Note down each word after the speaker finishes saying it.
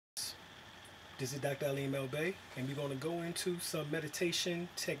This is Dr. Alim El-Bey, and we're going to go into some meditation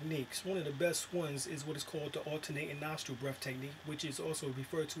techniques. One of the best ones is what is called the alternating nostril breath technique, which is also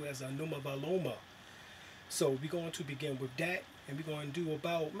referred to as Anumaviloma. So we're going to begin with that, and we're going to do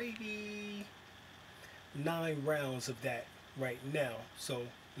about maybe 9 rounds of that right now. So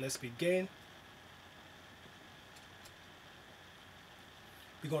let's begin.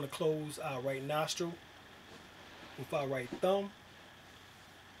 We're going to close our right nostril with our right thumb.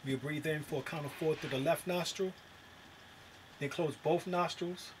 We'll breathe in for a count of 4 through the left nostril. Then close both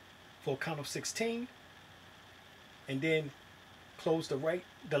nostrils for a count of 16. And then close the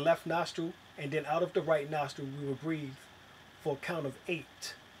left nostril. And then out of the right nostril, we will breathe for a count of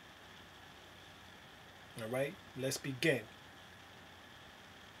 8. All right, let's begin.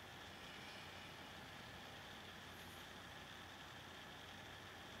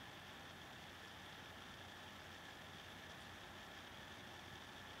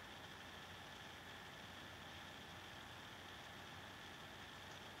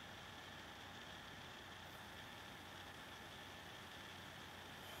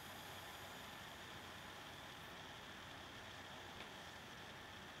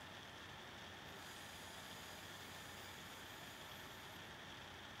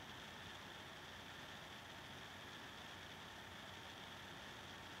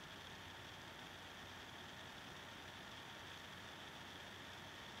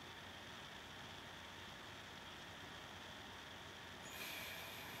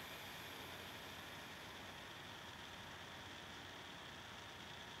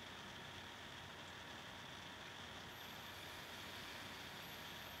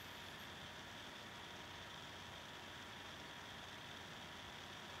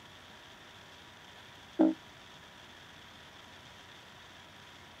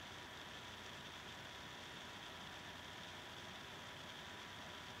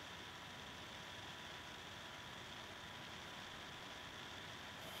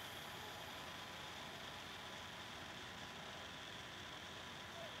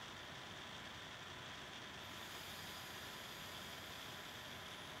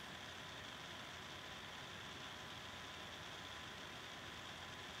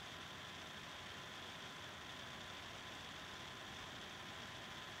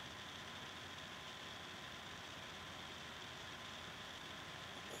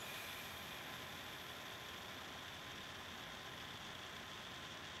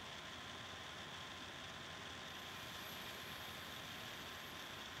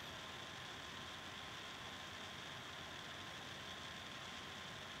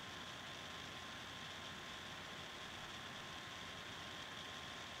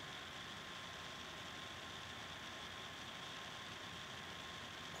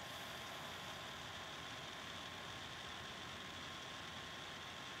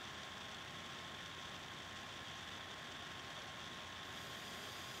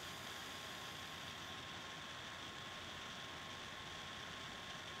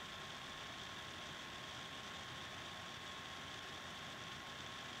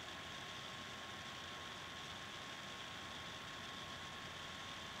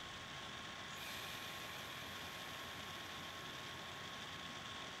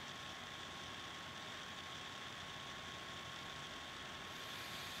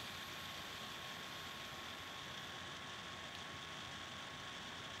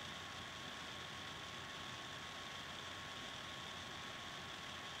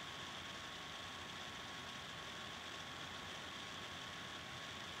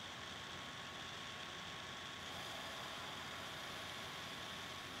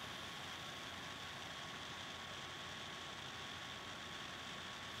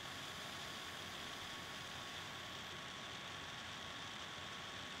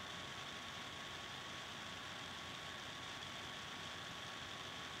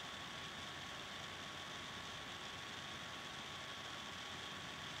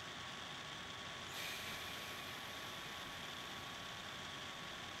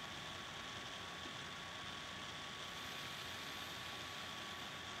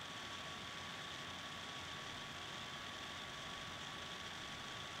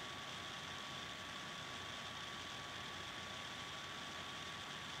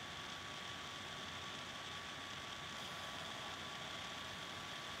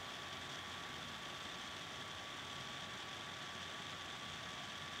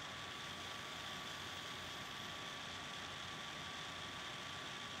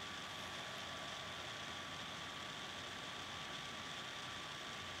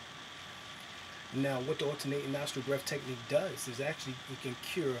 Now, what the alternating nostril breath technique does is actually it can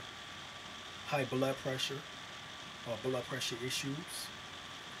cure high blood pressure or blood pressure issues.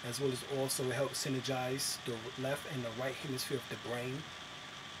 as well as also help synergize the left and the right hemisphere of the brain,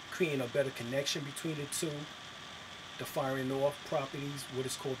 creating a better connection between the two, the firing off properties, what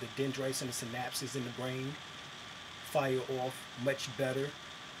is called the dendrites and the synapses in the brain, fire off much better.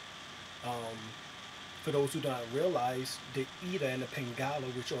 For those who don't realize, the eta and the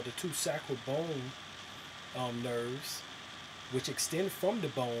pingala, which are the two sacral bone nerves, which extend from the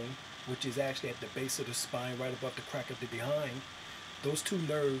bone, which is actually at the base of the spine, right above the crack of the behind, those two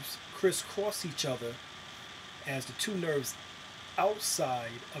nerves crisscross each other as the two nerves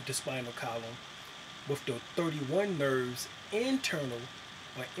outside of the spinal column, with the 31 nerves internal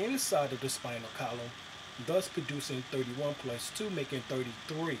or inside of the spinal column, thus producing 31 plus 2, making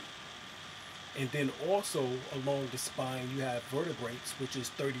 33. And then also along the spine you have vertebrates, which is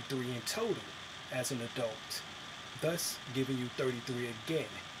 33 in total as an adult, thus giving you 33 again.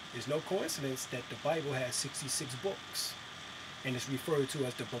 There's no coincidence that the Bible has 66 books and it's referred to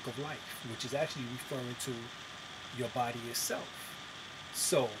as the book of life, which is actually referring to your body itself.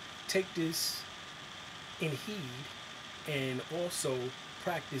 So take this in heed and also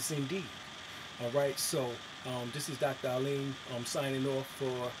practice indeed. All right, so this is Dr. Alim. I'm signing off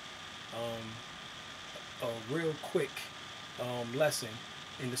for a real quick lesson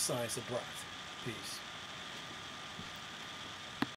in the science of breath. Peace.